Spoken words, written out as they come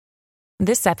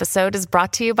This episode is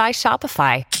brought to you by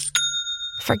Shopify.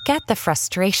 Forget the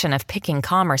frustration of picking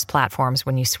commerce platforms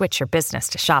when you switch your business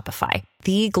to Shopify,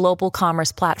 the global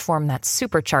commerce platform that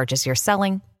supercharges your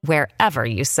selling wherever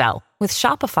you sell. With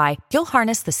Shopify, you'll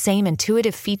harness the same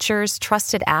intuitive features,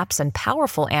 trusted apps, and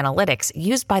powerful analytics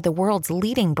used by the world's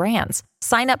leading brands.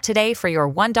 Sign up today for your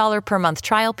 $1 per month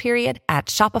trial period at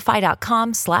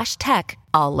shopify.com/tech,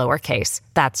 all lowercase.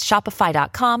 That's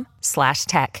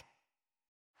shopify.com/tech.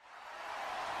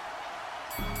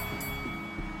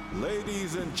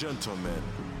 Ladies and gentlemen,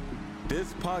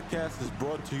 this podcast is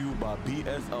brought to you by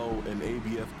BSO and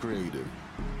ABF Creative,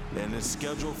 and is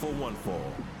scheduled for one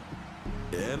fall.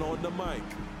 And on the mic,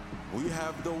 we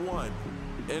have the one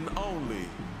and only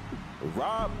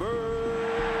Robert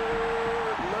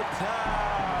Littal.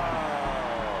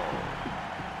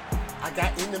 I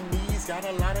got enemies, got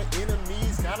a lot of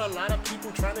enemies, got a lot of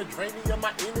people trying to drain me of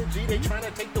my energy. They trying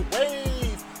to take the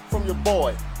wave from your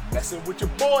boy. Messing with your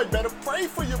boy, better pray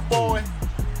for your boy.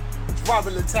 It's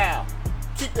Robert Littal.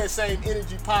 Keep that same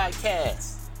energy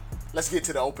podcast. Let's get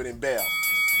to the opening bell.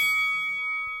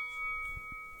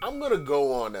 I'm going to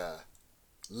go on a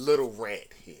little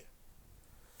rant here.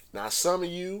 Now, some of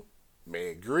you may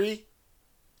agree.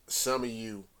 Some of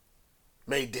you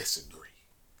may disagree.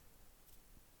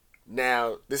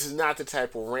 Now, this is not the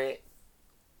type of rant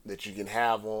that you can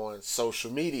have on social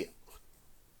media.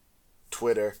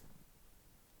 Twitter,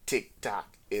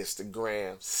 TikTok,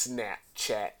 Instagram,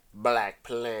 Snapchat, Black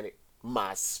Planet,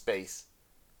 MySpace.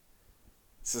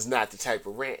 This is not the type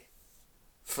of rant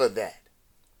for that.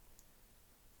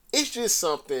 It's just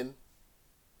something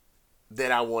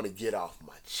that I want to get off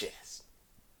my chest.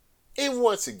 And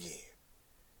once again,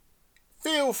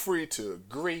 feel free to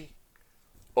agree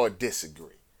or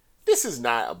disagree. This is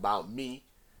not about me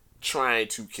trying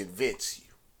to convince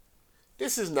you.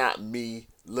 This is not me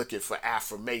looking for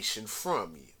affirmation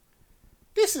from you.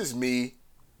 This is me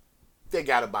that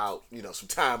got about, some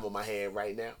time on my hand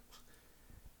right now.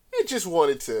 I just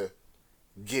wanted to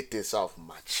get this off of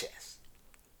my chest.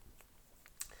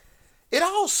 It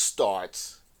all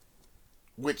starts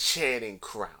with Channing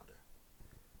Crowder.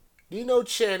 Do you know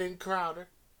Channing Crowder?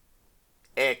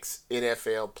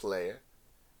 Ex-NFL player.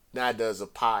 Now does a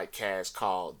podcast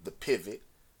called The Pivot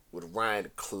with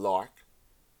Ryan Clark.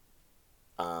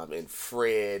 And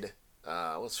Fred,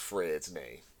 what's Fred's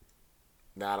name?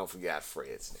 Now I don't forget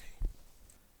Fred's name.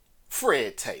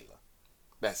 Fred Taylor.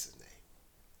 That's his name.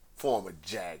 Former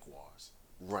Jaguars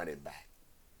running back.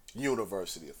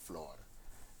 University of Florida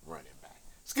running back.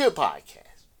 It's a good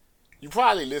podcast. You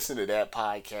probably listen to that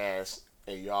podcast,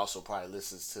 and you also probably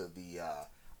listen to the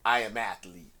I Am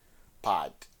Athlete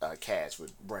podcast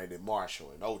with Brandon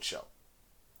Marshall and Ocho.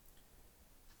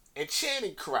 And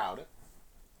Channing Crowder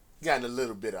got in a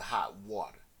little bit of hot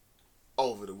water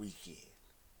over the weekend.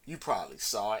 You probably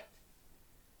saw it.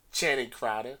 Channing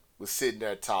Crowder was sitting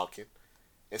there talking,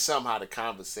 and somehow the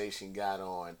conversation got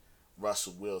on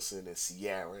Russell Wilson and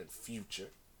Ciara and Future.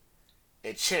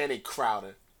 And Channing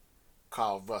Crowder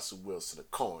called Russell Wilson a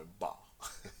cornball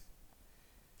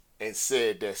and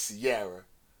said that Ciara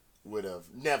would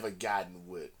have never gotten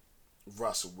with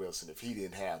Russell Wilson if he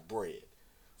didn't have bread.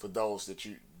 For those that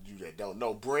you that don't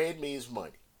know, bread means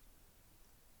money.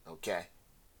 Okay?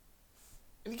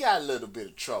 And he got a little bit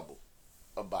of trouble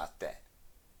about that.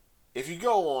 If you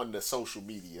go on the social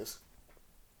medias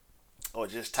or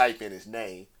just type in his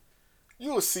name,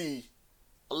 you will see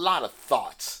a lot of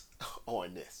thoughts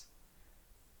on this.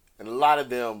 And a lot of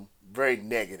them very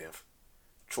negative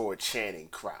toward Channing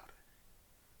Crowder.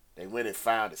 They went and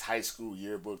found his high school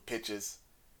yearbook pictures.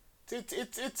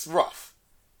 It's rough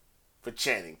for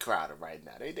Channing Crowder right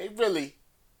now. They really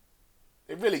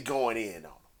going in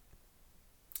on him.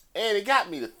 And it got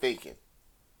me to thinking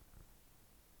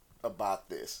about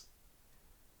this.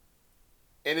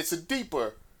 And it's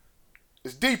deeper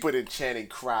than Channing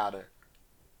Crowder,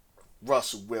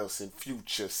 Russell Wilson,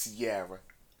 Future, Ciara.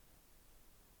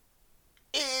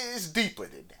 It's deeper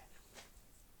than that.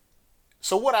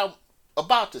 So what I'm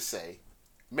about to say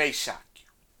may shock you.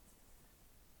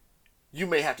 You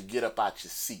may have to get up out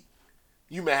your seat.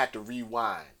 You may have to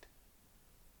rewind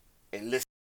and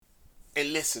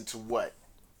listen to what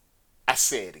I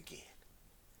said again.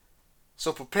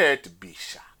 So prepare to be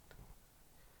shocked.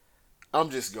 I'm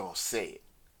just going to say it.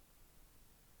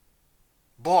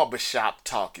 Barbershop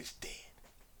talk is dead.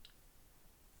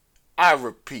 I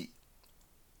repeat,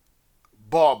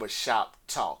 barbershop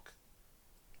talk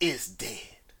is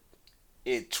dead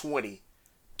in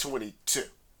 2022.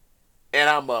 And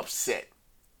I'm upset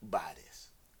by this.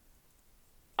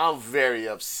 I'm very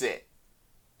upset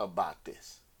about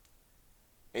this.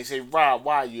 And you say, Rob,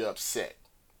 why are you upset?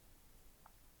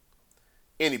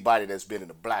 Anybody that's been in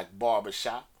a black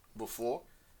barbershop before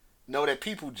know that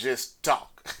people just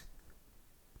talk.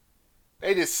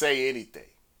 They just say anything.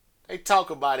 They talk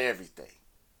about everything.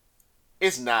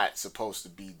 It's not supposed to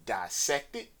be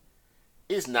dissected.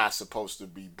 It's not supposed to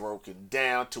be broken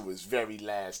down to its very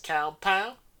last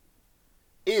compound.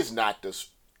 It's not to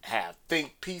have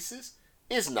think pieces.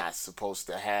 It's not supposed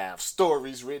to have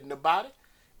stories written about it.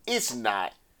 It's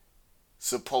not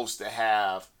supposed to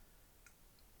have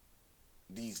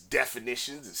these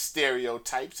definitions and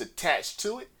stereotypes attached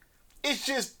to it. It's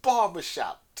just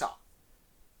barbershop talk.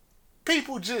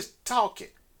 People just talking.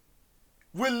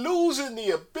 We're losing the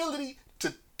ability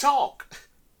to talk.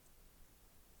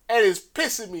 And it's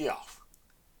pissing me off.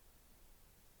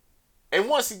 And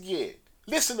once again,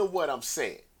 listen to what I'm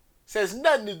saying. It has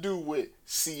nothing to do with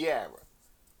Ciara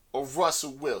or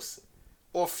Russell Wilson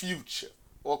or Future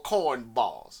or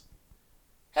cornballs.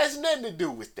 Has nothing to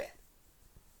do with that.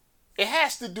 It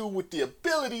has to do with the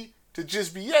ability to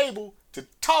just be able to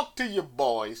talk to your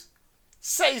boys,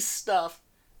 say stuff,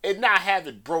 and not have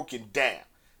it broken down.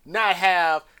 Not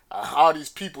have all these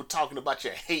people talking about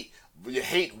you hate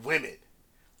women.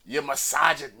 You're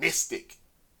misogynistic.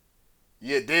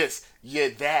 You're this, you're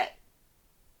that.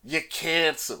 You're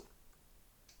canceled.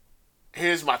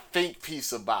 Here's my think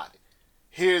piece about it.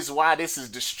 Here's why this is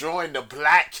destroying the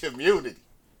black community.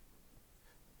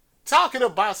 Talking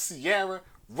about Ciara,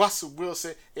 Russell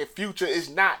Wilson, and Future is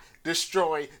not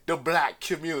destroying the black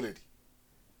community.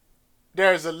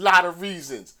 There's a lot of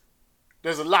reasons.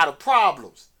 There's a lot of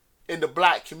problems in the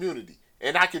black community.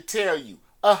 And I can tell you,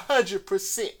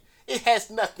 100%, it has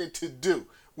nothing to do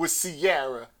with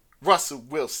Ciara, Russell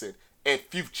Wilson, and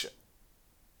Future.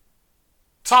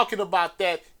 Talking about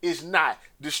that is not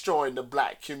destroying the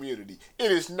black community.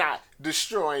 It is not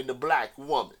destroying the black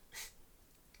woman.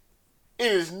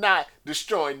 It is not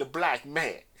destroying the black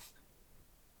man.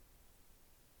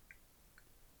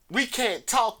 We can't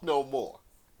talk no more.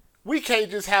 We can't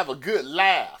just have a good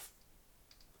laugh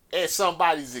at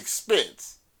somebody's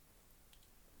expense.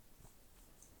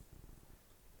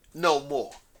 No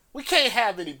more. We can't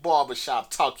have any barbershop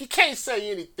talk. You can't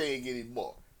say anything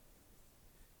anymore.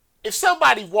 If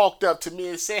somebody walked up to me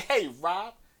and said, "Hey,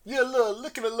 Rob, you're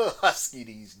looking a little husky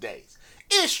these days."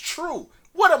 It's true.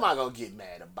 What am I going to get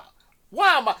mad about?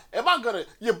 Why am I going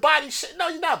to, your body no,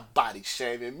 you're not body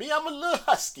shaming me. I'm a little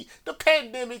husky. The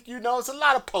pandemic, it's a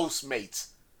lot of Postmates.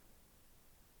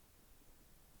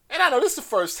 And I know this is the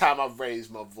first time I've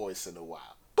raised my voice in a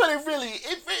while. But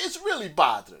it's really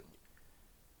bothering me.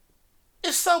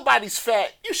 If somebody's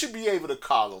fat, you should be able to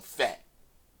call them fat.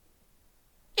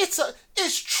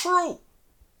 It's true.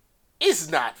 It's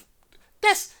not.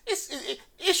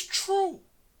 It's true.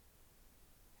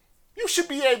 You should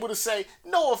be able to say,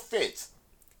 no offense,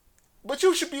 but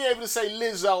you should be able to say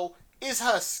Lizzo is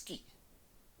husky.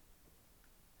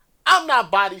 I'm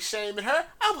not body shaming her.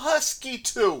 I'm husky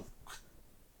too.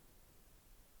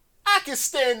 I can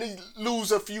stand to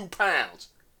lose a few pounds.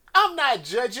 I'm not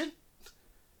judging.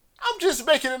 I'm just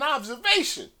making an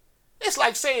observation. It's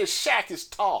like saying Shaq is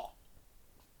tall.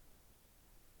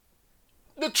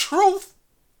 The truth,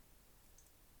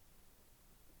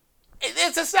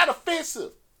 it's not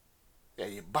offensive. Yeah,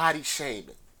 you're body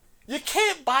shaming. You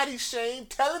can't body shame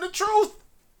telling the truth.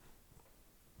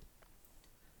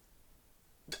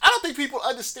 I don't think people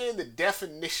understand the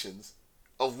definitions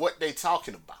of what they're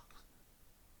talking about.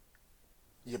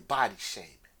 You're body shaming.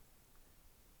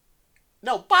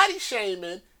 No, body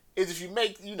shaming is if you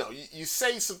make, you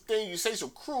say some things, you say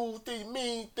some cruel things,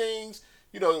 mean things,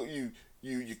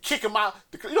 you kick them out.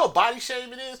 You know what body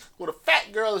shaming is? When a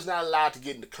fat girl is not allowed to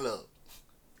get in the club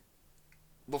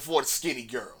before the skinny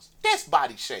girls. That's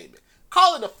body shaming.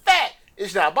 Calling a fat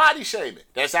is not body shaming.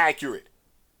 That's accurate.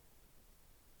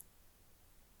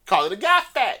 Calling a guy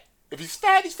fat. If he's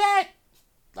fat, he's fat.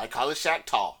 Like calling Shaq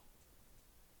tall.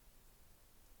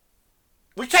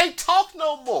 We can't talk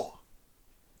no more.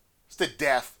 It's the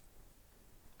death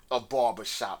of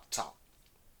barbershop talk.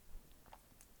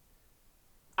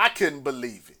 I couldn't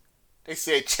believe it. They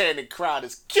said Channing Crowder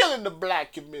is killing the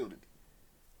black community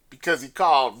because he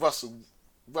called Russell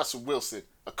Wilson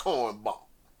a cornball.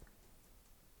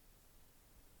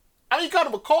 I mean, he called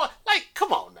him a corn. Like,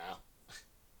 come on now.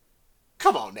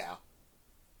 Come on now.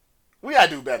 We gotta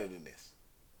do better than this.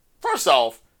 First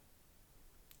off,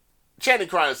 Channing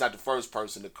Crowder is not the first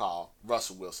person to call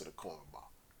Russell Wilson a cornball.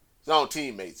 His own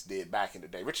teammates did back in the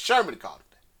day. Richard Sherman called him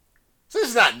that. So this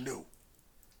is not new.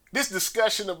 This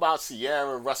discussion about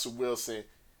Ciara and Russell Wilson,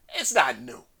 it's not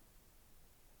new.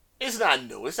 It's not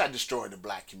new. It's not destroying the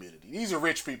black community. These are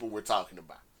rich people we're talking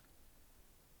about.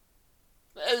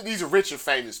 These are rich and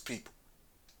famous people.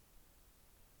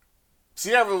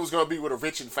 Ciara was going to be with a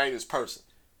rich and famous person.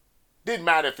 Didn't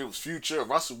matter if it was Future or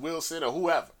Russell Wilson or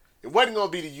whoever. It wasn't going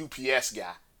to be the UPS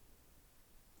guy.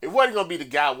 It wasn't going to be the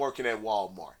guy working at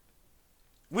Walmart.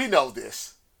 We know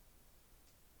this.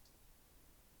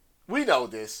 We know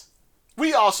this.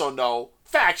 We also know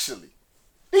factually.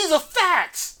 These are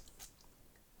facts.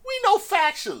 We know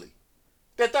factually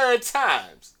that there are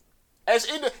times,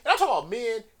 and I'm talking about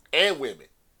men and women.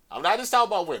 I'm not just talking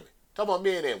about women. I'm talking about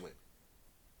men and women.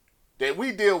 That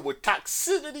we deal with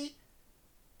toxicity,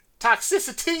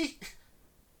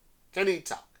 can't even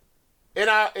talk,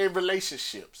 in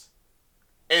relationships.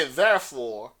 And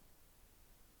therefore,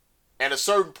 at a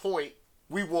certain point,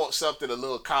 we want something a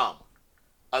little calmer,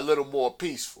 a little more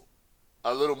peaceful,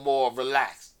 a little more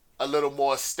relaxed, a little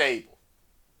more stable.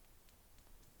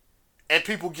 And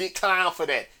people get clowned for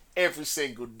that every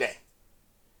single day.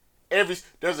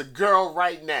 There's a girl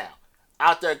right now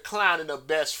out there clowning her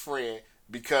best friend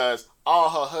because all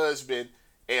her husband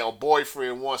and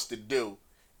boyfriend wants to do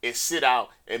is sit out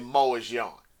and mow his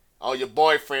yard. Oh, your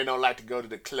boyfriend don't like to go to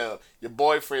the club. Your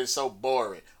boyfriend's so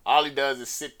boring. All he does is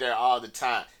sit there all the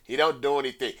time. He don't do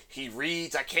anything. He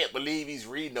reads. I can't believe he's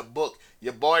reading a book.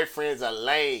 Your boyfriend's a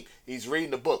lame. He's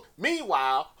reading a book.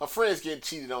 Meanwhile, her friend's getting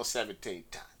cheated on 17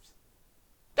 times.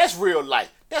 That's real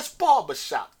life. That's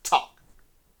barbershop talk.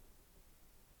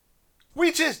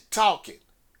 We just talking.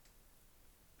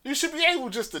 You should be able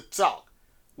just to talk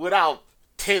without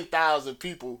 10,000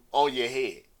 people on your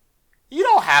head. You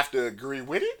don't have to agree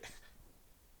with it.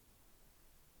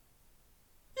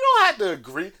 You don't have to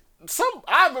agree.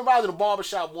 I remember I was in a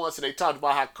barbershop once and they talked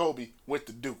about how Kobe went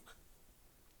to Duke.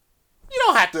 You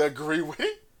don't have to agree with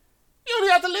it. You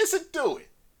don't have to listen to it.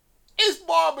 It's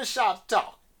barbershop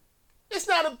talk. It's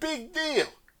not a big deal.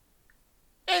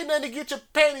 Ain't nothing to get your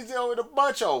panties in a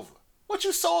bunch over. What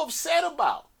you so upset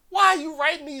about? Why are you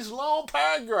writing these long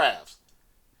paragraphs?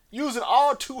 Using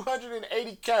all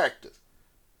 280 characters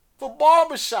for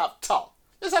barbershop talk.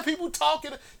 This is how people talk.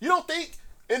 You don't think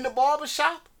in the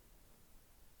barbershop?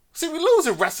 See, we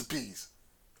losing recipes,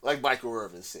 like Michael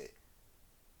Irvin said.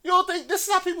 You don't think this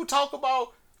is how people talk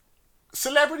about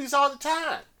celebrities all the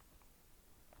time?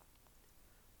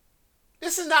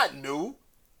 This is not new.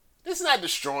 This is not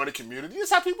destroying the community.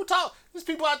 This is how people talk.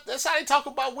 That's how they talk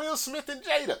about Will Smith and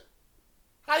Jada.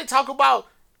 How they talk about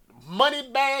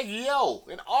Moneybag Yo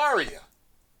and Aria.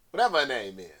 Whatever her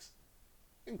name is.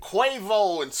 And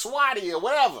Quavo and Swati or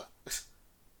whatever.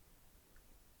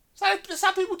 That's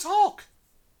how people talk.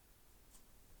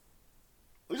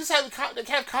 We just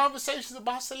have conversations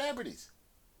about celebrities.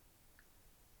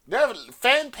 There are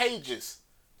fan pages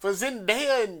for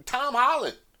Zendaya and Tom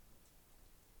Holland.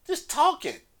 Just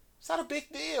talking. It's not a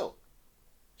big deal.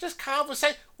 Just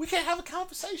conversation. We can't have a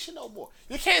conversation no more.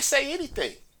 You can't say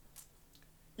anything.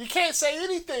 You can't say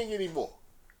anything anymore.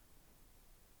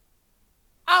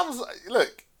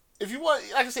 Look, if you want,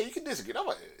 like I said, you can disagree.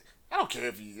 I don't care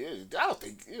if you, I don't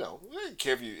think, I don't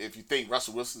care if you think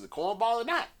Russell Wilson's a cornball or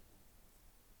not.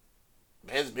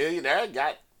 Man's a millionaire,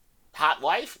 got hot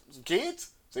wife, some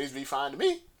kids, seems to be fine to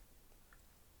me.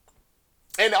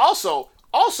 And also,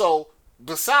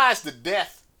 besides the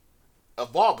death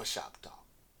of barbershop talk,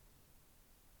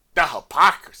 the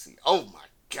hypocrisy, oh my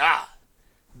God,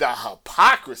 the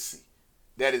hypocrisy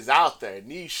that is out there in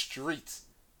these streets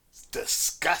is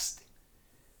disgusting.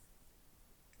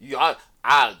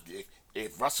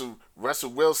 If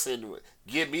Russell Wilson would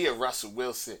give me a Russell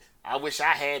Wilson, I wish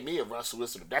I had me a Russell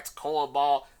Wilson. If that's a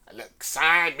cornball, look,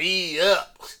 sign me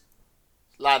up.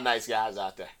 A lot of nice guys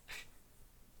out there.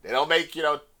 They don't make,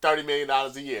 $30 million a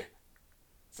year.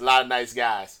 It's a lot of nice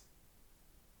guys.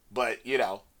 But,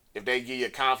 if they give you a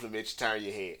compliment, you turn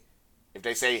your head. If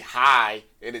they say hi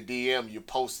in a DM, you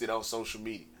post it on social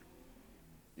media.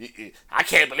 I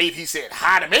can't believe he said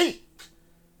hi to me.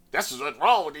 That's what's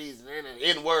wrong with these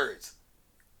N words.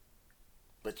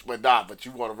 But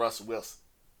you want a Russell Wilson.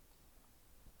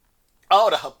 Oh,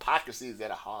 the hypocrisy is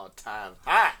at a all-time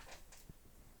high.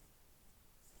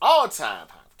 All-time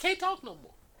high. Can't talk no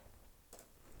more.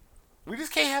 We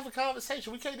just can't have a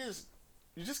conversation.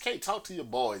 You just can't talk to your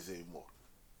boys anymore.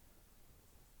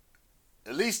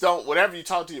 At least whatever you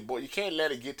talk to your boy, you can't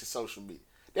let it get to social media.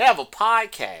 They have a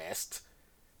podcast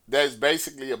that's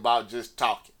basically about just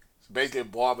talking. It's basically a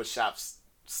barbershop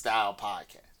style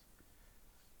podcast.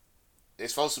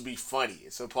 It's supposed to be funny.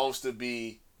 It's supposed to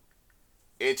be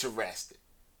interesting.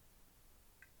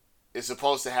 It's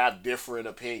supposed to have different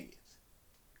opinions.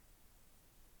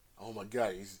 Oh my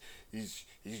God, he's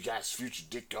got his Future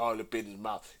dick all up in his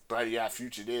mouth. Brody got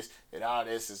Future this and all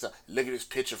this and stuff. Look at this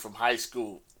picture from high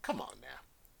school. Come on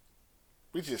now.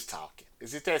 We just talking.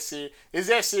 Is it that serious? Is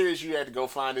that serious you had to go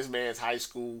find this man's high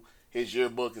school, his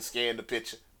yearbook, and scan the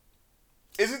picture?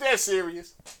 Is it that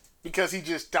serious? Because he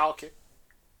just talking?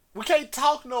 We can't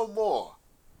talk no more.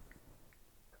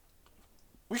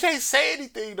 We can't say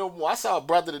anything no more. I saw a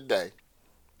brother today.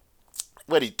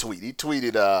 What he tweeted? He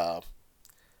tweeted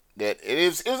that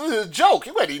it was a joke.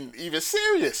 It wasn't even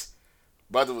serious.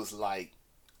 Brother was like,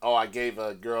 "Oh, I gave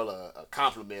a girl a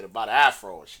compliment about an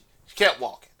afro, and she kept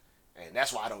walking, and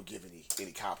that's why I don't give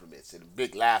any compliments." And a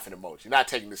big laughing emoji. Not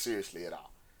taking this seriously at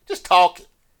all. Just talking.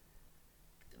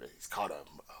 He's called a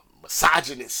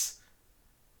misogynist.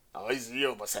 Oh, he's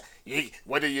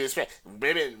what do you expect?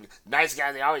 Women, nice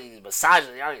guys, they always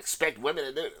misogynist. They always expect women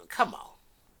to do it. Come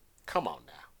on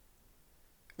now.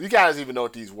 You guys even know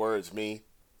what these words mean?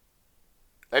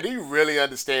 Like, do you really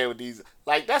understand what these?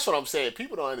 Like, that's what I'm saying.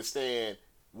 People don't understand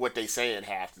what they saying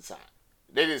half the time.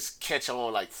 They just catch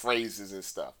on like phrases and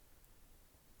stuff.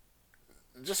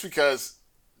 Just because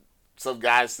some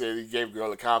guy said he gave a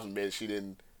girl a compliment and she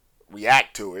didn't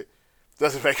react to it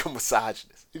doesn't make him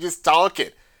misogynist. You're just talking.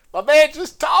 My man,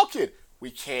 just talking.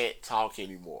 We can't talk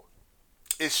anymore.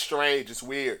 It's strange. It's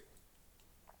weird.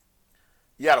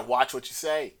 You gotta watch what you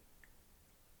say.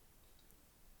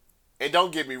 And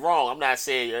don't get me wrong, I'm not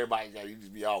saying everybody got to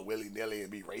just be all willy-nilly and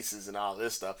be racist and all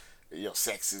this stuff,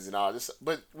 sexist and all this stuff.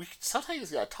 But sometimes you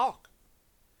just got to talk.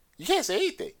 You can't say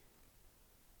anything.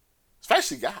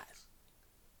 Especially guys.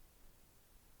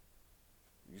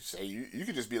 You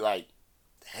could just be like,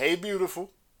 "Hey,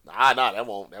 beautiful." Nah, that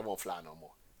won't fly no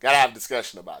more. Got to have a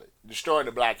discussion about it. Destroying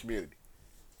the black community.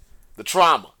 The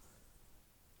trauma.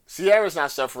 Ciara's not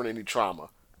suffering any trauma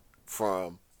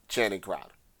from Channing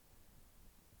Crowder.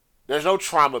 There's no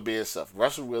trauma being suffered.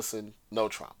 Russell Wilson, no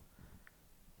trauma.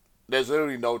 There's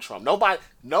literally no trauma.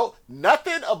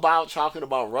 Nothing about talking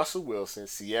about Russell Wilson,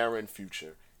 Ciara, and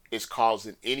Future is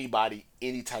causing anybody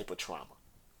any type of trauma.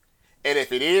 And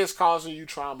if it is causing you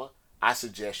trauma, I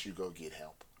suggest you go get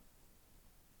help.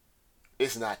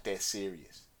 It's not that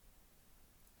serious.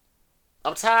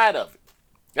 I'm tired of it.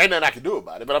 Ain't nothing I can do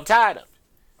about it, but I'm tired of it.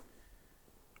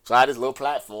 So I had this little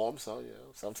platform, so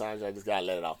sometimes I just gotta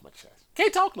let it off my chest.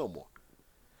 Can't talk no more.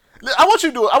 I want you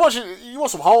to do it. You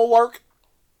want some homework?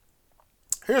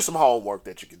 Here's some homework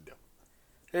that you can do.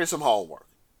 Here's some homework.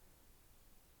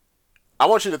 I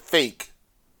want you to think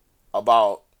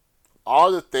about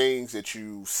all the things that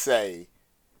you say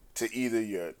to either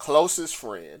your closest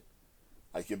friend,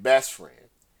 like your best friend,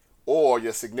 or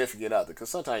your significant other. Because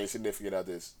sometimes your significant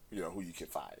other is, who you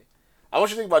confide in. I want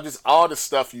you to think about just all the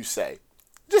stuff you say,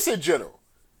 just in general,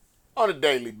 on a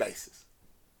daily basis.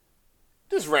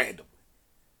 Just random.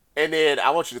 And then I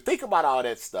want you to think about all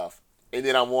that stuff. And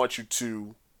then I want you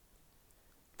to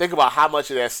think about how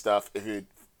much of that stuff, if it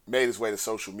made its way to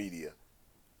social media,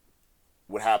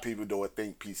 would have people doing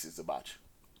think pieces about you.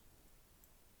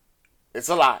 It's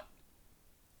a lot.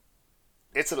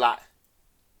 It's a lot.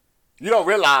 You don't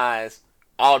realize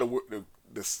all the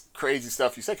crazy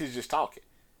stuff you say because you're just talking.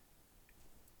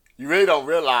 You really don't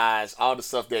realize all the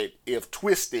stuff that, if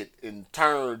twisted and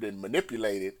turned and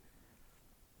manipulated,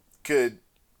 could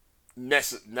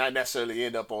not necessarily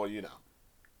end up on,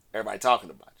 everybody talking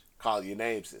about you, calling you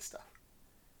names and stuff.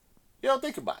 You don't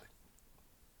think about it.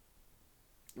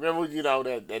 Remember,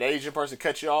 that Asian person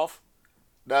cut you off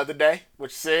the other day?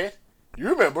 What you said? You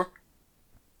remember.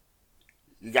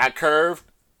 You got curved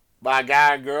by a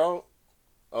guy and girl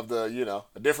of the,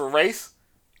 a different race.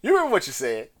 You remember what you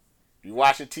said. You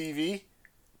watching TV,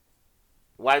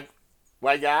 white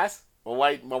guys, my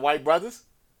white brothers.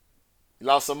 You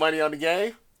lost some money on the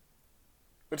game.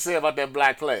 What you say about that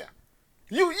black player?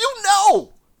 You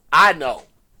know. I know.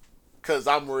 Because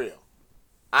I'm real.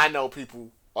 I know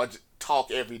people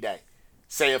talk every day.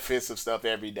 Say offensive stuff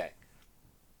every day.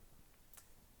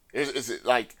 Is it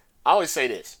like, I always say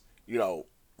this,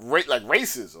 like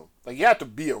racism, like you have to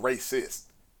be a racist,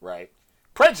 right?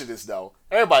 Prejudice, though,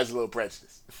 everybody's a little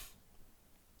prejudiced.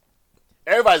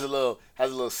 Everybody's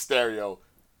has a little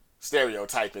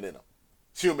stereotyping in them.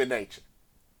 It's human nature.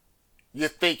 You're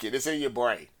thinking, it's in your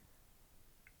brain.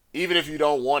 Even if you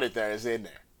don't want it there, it's in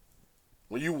there.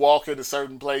 When you walk into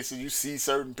certain places, you see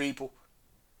certain people,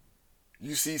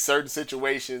 you see certain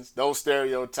situations, those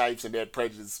stereotypes and that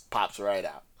prejudice pops right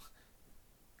out.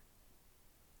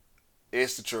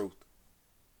 It's the truth.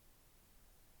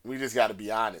 We just got to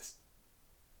be honest.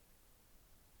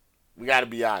 We got to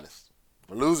be honest.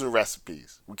 We're losing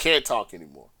recipes. We can't talk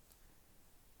anymore.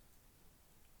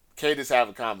 Can't just have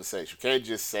a conversation. Can't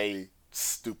just say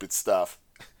stupid stuff,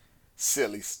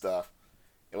 silly stuff,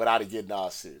 and without it getting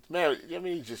all serious. Man,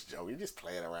 he's just joking. He's just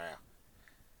playing around.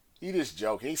 He just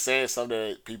joking. He's saying something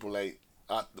that people ain't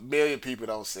A million people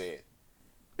don't say it.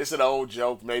 It's an old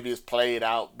joke. Maybe it's played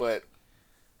out, but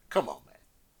come on, man.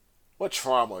 What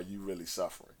trauma are you really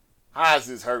suffering? How has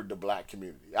this hurt the black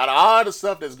community? Out of all the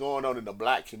stuff that's going on in the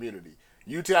black community,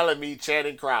 you telling me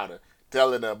Channing Crowder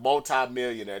telling a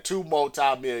multi-millionaire, two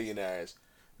multi-millionaires,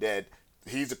 that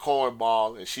he's a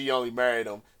cornball and she only married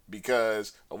him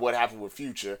because of what happened with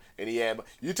Future, and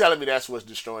you telling me that's what's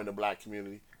destroying the black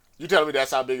community? You telling me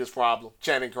that's our biggest problem?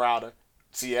 Channing Crowder,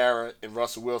 Ciara, and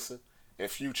Russell Wilson,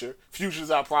 and Future.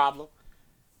 Future's our problem.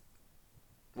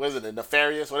 What is it, the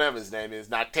Nefarious? Whatever his name is.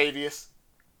 Noctavius?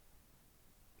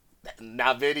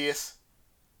 Navidius?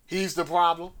 He's the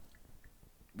problem?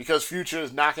 Because Future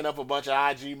is knocking up a bunch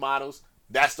of IG models?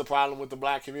 That's the problem with the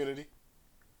black community?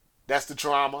 That's the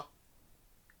trauma?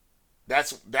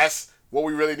 That's what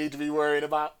we really need to be worried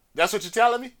about? That's what you're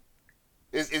telling me?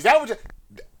 Is that what you're...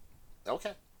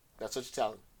 Okay. That's what you're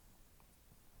telling me.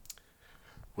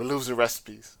 We're losing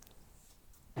recipes.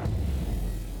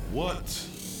 What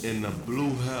in the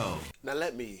blue hell? Now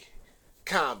let me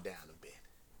calm down a bit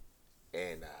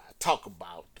and talk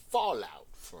about the fallout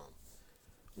from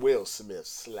Will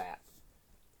Smith's slap.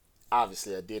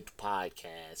 Obviously, I did the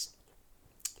podcast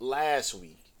last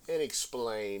week and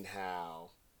explained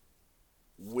how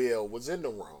Will was in the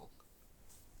wrong.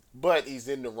 But he's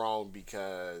in the wrong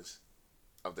because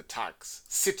of the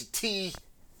toxicity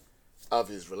of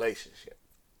his relationship.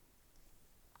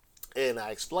 And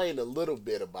I explained a little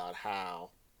bit about how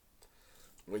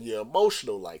when you're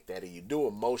emotional like that and you do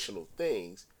emotional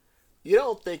things, you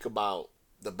don't think about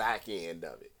the back end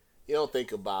of it. You don't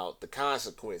think about the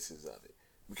consequences of it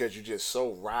because you're just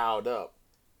so riled up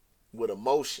with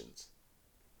emotions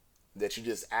that you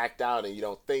just act out and you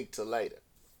don't think till later.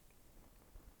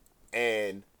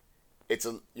 And it's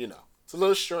a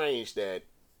little strange that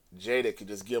Jada could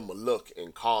just give him a look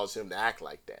and cause him to act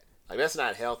like that. Like, that's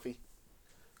not healthy.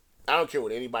 I don't care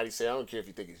what anybody say. I don't care if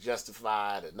you think it's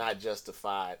justified or not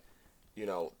justified.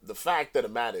 The fact of the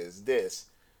matter is this: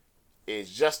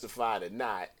 is justified or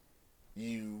not,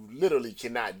 you literally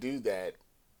cannot do that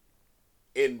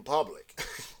in public.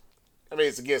 I mean,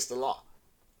 it's against the law.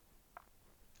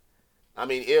 I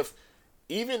mean, if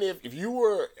you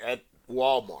were at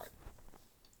Walmart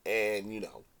and,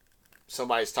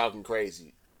 somebody's talking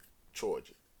crazy towards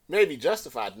you, maybe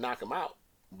justified to knock them out,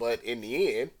 but in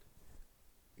the end,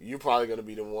 you're probably going to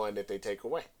be the one that they take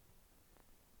away.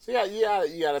 So yeah,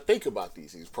 you got to think about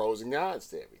these pros and cons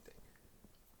to everything.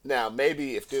 Now,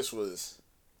 maybe if this was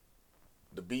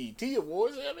the BET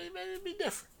Awards, I mean, maybe it'd be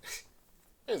different.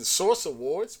 And the Source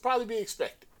Awards, probably be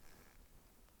expected.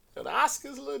 And the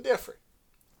Oscars, a little different.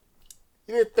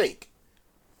 You didn't think.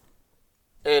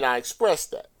 And I expressed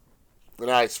that.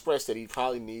 And I expressed that he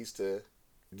probably needs to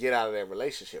get out of that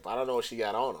relationship. I don't know what she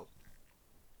got on him.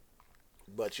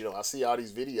 But, I see all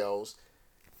these videos,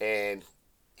 and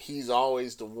he's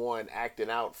always the one acting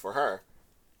out for her,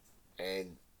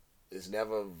 and it's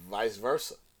never vice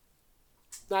versa.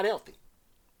 It's not healthy.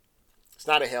 It's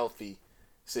not a healthy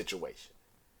situation.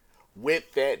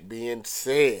 With that being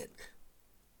said,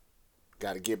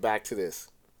 got to get back to this.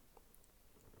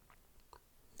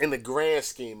 In the grand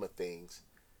scheme of things,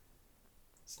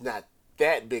 it's not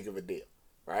that big of a deal,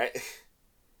 right?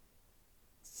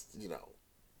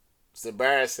 It's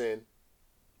embarrassing.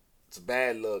 It's a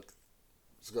bad look.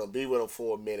 It's going to be with him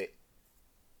for a minute.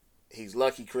 He's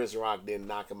lucky Chris Rock didn't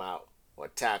knock him out or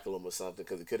tackle him or something,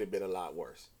 because it could have been a lot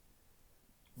worse.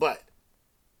 But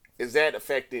is that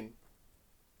affecting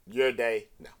your day?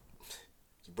 No.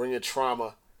 It's bringing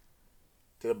trauma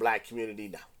to the black community?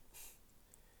 No.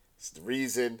 It's the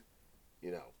reason,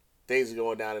 things are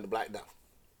going down in the black? No.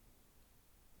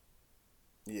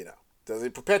 Does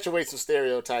it perpetuate some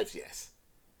stereotypes? Yes.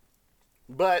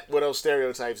 But were those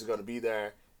stereotypes are going to be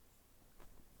there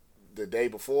the day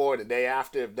before, the day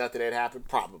after, if nothing had happened?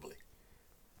 Probably.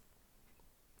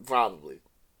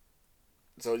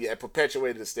 So yeah, it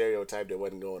perpetuated a stereotype that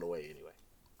wasn't going away anyway.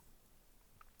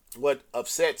 What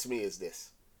upsets me is this: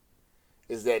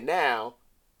 is that now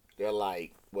they're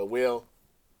like, well, Will,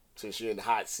 since you're in the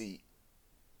hot seat,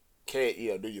 can't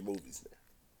do your movies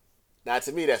now. Now,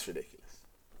 to me, that's ridiculous.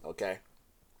 Okay,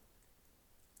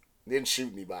 didn't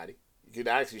shoot anybody. You could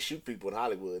actually shoot people in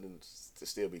Hollywood and to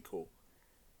still be cool.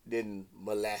 Didn't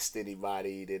molest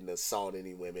anybody. Didn't assault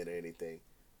any women or anything.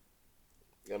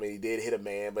 I mean, he did hit a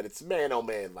man, but it's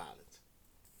man-on-man violence.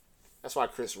 That's why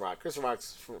Chris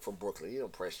Rock's from Brooklyn. You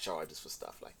don't press charges for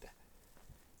stuff like that.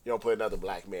 You don't put another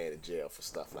black man in jail for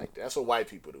stuff like that. That's what white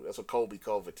people do. That's what Colby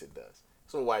Covington does.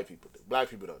 That's what white people do. Black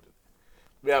people don't do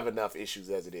that. We have enough issues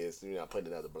as it is. You're not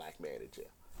putting another black man in jail.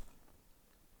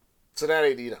 So now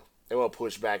They won't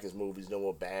push back his movies. No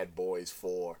more Bad Boys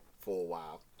 4 for a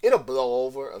while. It'll blow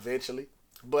over eventually.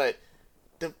 But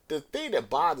the thing that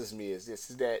bothers me is this: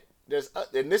 is that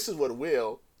and this is what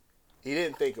he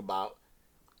didn't think about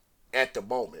at the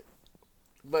moment.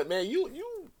 But man, you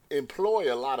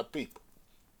employ a lot of people.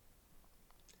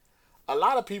 A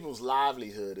lot of people's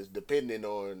livelihood is dependent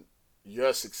on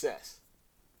your success.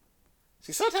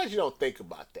 See, sometimes you don't think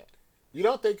about that. You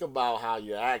don't think about how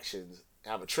your actions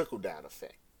have a trickle-down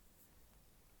effect.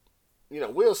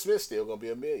 Will Smith's still going to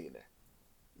be a millionaire.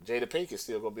 Jada Pinkett is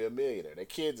still going to be a millionaire. Their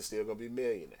kids are still going to be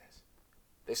millionaires.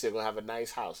 They still going to have a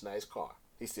nice house, nice car.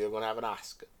 He's still going to have an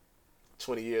Oscar.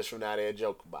 20 years from now, they'll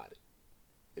joke about it.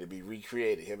 It'll be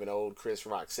recreated, him and old Chris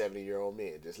Rock, 70-year-old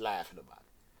men, just laughing about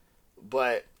it.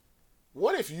 But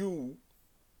what if you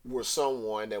were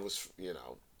someone that was,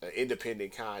 an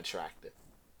independent contractor,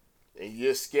 and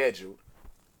you're scheduled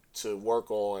to work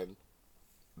on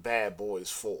Bad Boys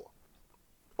 4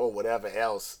 or whatever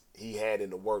else he had in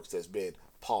the works that's been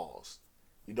paused?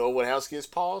 You know what else gets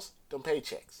paused? Them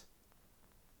paychecks.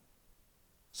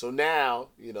 So now,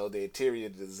 the interior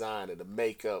designer, the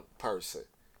makeup person,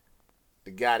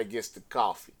 the guy that gets the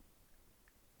coffee,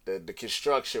 the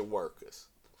construction workers,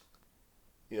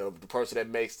 the person that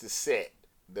makes the set,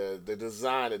 the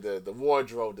designer, the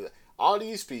wardrobe, all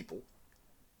these people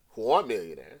who aren't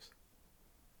millionaires,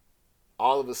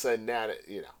 all of a sudden now that,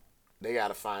 they got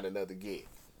to find another gig.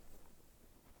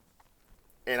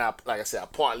 And like I said, I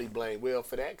partly blame Will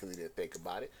for that because he didn't think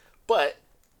about it. But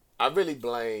I really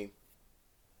blame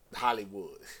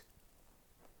Hollywood.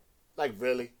 Like,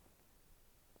 really?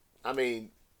 I mean,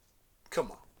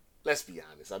 come on. Let's be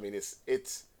honest. I mean, it's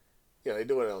they're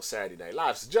doing it on Saturday Night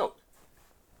Live. It's a joke.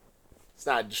 It's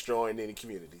not destroying any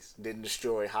communities. Didn't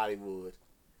destroy Hollywood.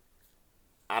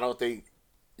 I don't think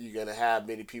you're gonna have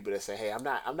many people that say, "Hey, I'm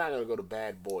not gonna go to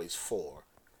Bad Boys 4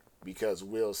 because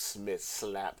Will Smith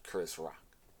slapped Chris Rock."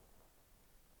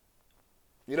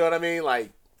 You know what I mean?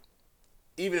 Like,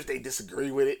 even if they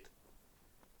disagree with it,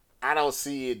 I don't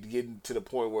see it getting to the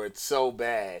point where it's so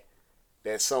bad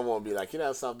that someone will be like,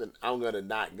 something, I'm gonna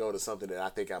not go to something that I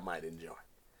think I might enjoy.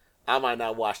 I might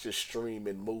not watch this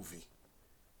streaming movie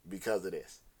because of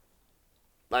this.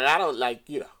 Like, I don't like,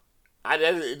 it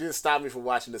didn't stop me from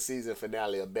watching the season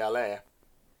finale of Bel Air.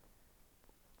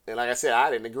 And like I said,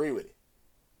 I didn't agree with it.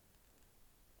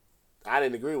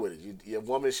 Your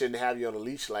woman shouldn't have you on a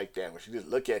leash like that, where she just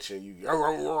look at you and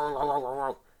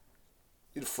you're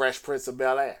the Fresh Prince of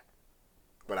Bel Air.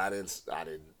 But I didn't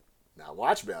not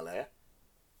watch Bel Air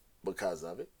because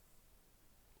of it.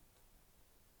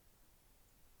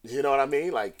 You know what I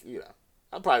mean? Like,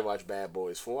 I'll probably watch Bad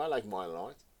Boys 4. I like Martin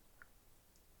Lawrence.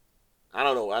 I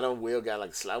don't know. I know Will got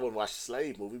I wouldn't watch the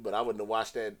Slave movie, but I wouldn't have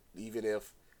watched that even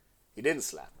if he didn't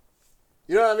slap him.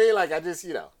 You know what I mean? Like, I just,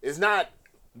 it's not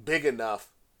big enough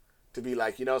to be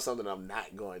like, something I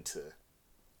want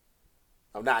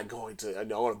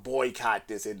to boycott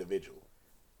this individual.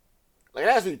 Like,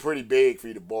 that's be pretty big for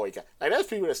you to boycott. Like, there's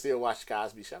people that still watch the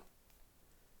Cosby Show.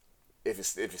 If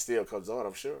it still comes on,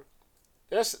 I'm sure.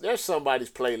 There's somebody's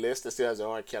playlist that still has an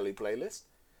R. Kelly playlist.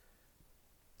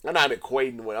 I'm not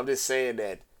equating with. I'm just saying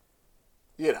that,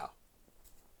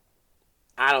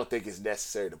 I don't think it's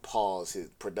necessary to pause his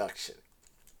production.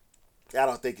 I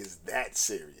don't think it's that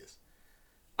serious.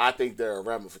 I think there are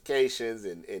ramifications,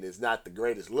 and it's not the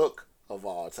greatest look of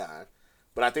all time.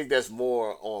 But I think that's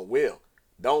more on Will.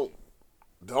 Don't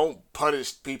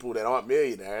punish people that aren't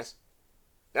millionaires.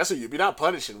 That's what you're not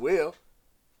punishing Will.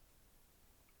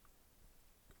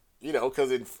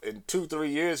 Because in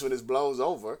 2-3 years when this blows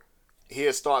over,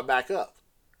 he'll start back up.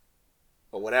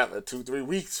 Or whatever, 2-3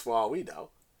 weeks for all we know.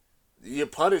 You're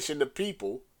punishing the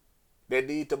people that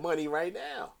need the money right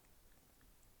now.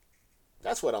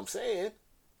 That's what I'm saying.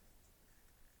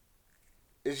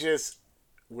 It's just,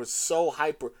 we're so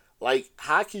hyper. Like,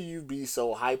 how can you be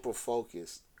so hyper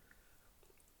focused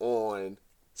on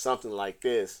something like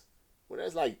this when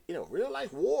there's real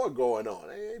life war going on?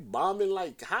 They bombing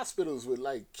like hospitals with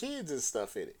like kids and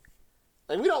stuff in it.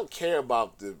 Like, we don't care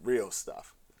about the real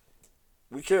stuff.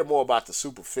 We care more about the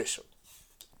superficial.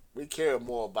 We care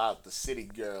more about the city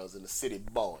girls and the city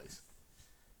boys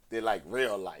than like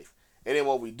real life. And then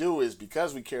what we do is,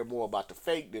 because we care more about the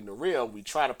fake than the real, we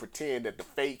try to pretend that the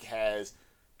fake has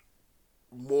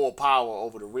more power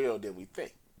over the real than we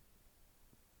think.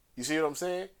 You see what I'm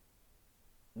saying?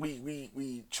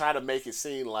 We try to make it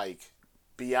seem like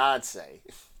Beyonce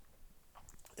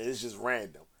is just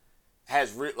random,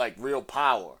 has real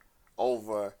power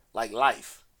over like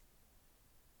life.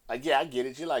 Like, yeah, I get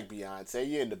it. You like Beyonce.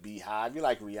 You're in the Beehive. You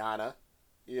like Rihanna.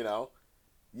 You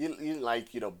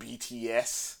like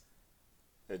BTS.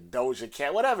 or Doja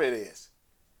Cat, whatever it is.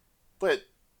 But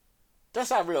that's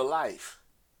not real life.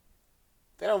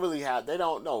 They don't have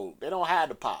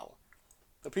the power.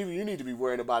 The people you need to be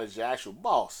worrying about is your actual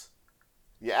boss,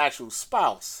 your actual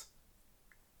spouse,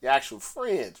 your actual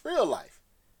friends, real life.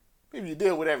 People you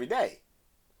deal with every day.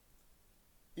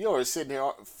 You're sitting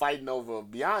here fighting over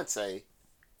Beyonce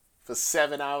for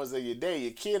 7 hours of your day.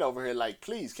 Your kid over here like,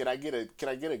 please, can I get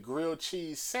a grilled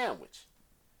cheese sandwich?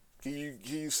 Can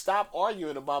you stop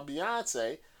arguing about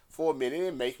Beyonce for a minute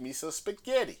and make me some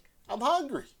spaghetti? I'm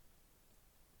hungry.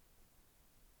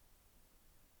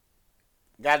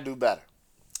 Got to do better.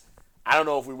 I don't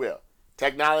know if we will.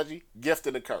 Technology, gift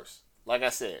and a curse. Like I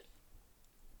said,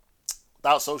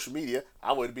 without social media,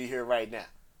 I wouldn't be here right now.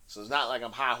 So it's not like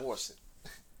I'm high horsing.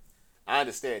 I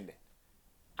understand that.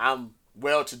 I'm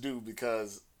well-to-do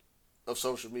because of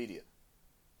social media.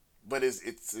 But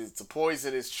it's a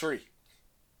poisonous tree.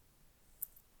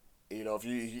 You know, if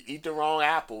you eat the wrong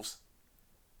apples,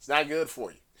 it's not good for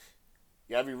you.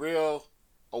 You gotta be real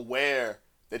aware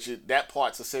that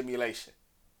part's a simulation.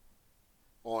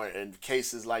 Or in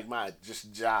cases like mine, just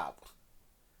a job.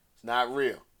 It's not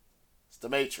real. It's the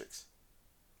Matrix.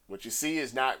 What you see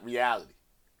is not reality.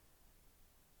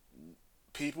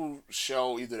 People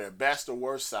show either their best or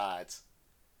worst sides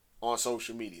on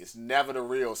social media. It's never the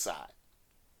real side.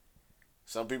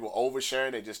 Some people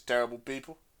overshare, they're just terrible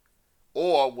people.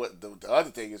 Or what the other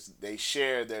thing is, they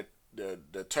share their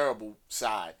terrible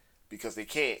side because they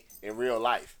can't in real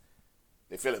life.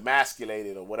 They feel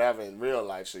emasculated or whatever in real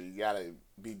life, so you gotta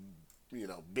be,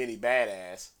 Benny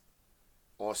Badass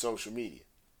on social media.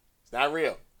 It's not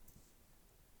real.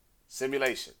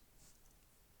 Simulation.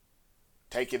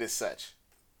 Take it as such.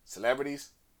 Celebrities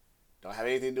don't have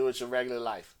anything to do with your regular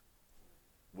life.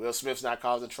 Will Smith's not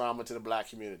causing trauma to the black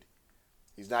community.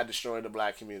 He's not destroying the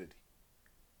black community.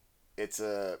 It's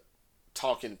a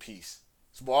talking piece.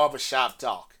 It's more of a shop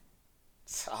talk.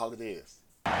 That's all it is.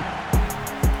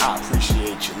 I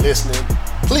appreciate you listening.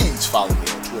 Please follow me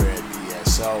on Twitter at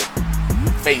BSO,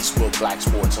 Facebook Black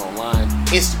Sports Online,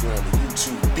 Instagram and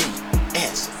YouTube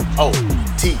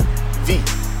BSOTV.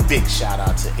 Big shout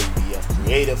out to ABF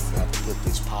Creative for helping put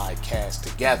this podcast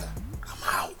together. I'm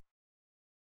out.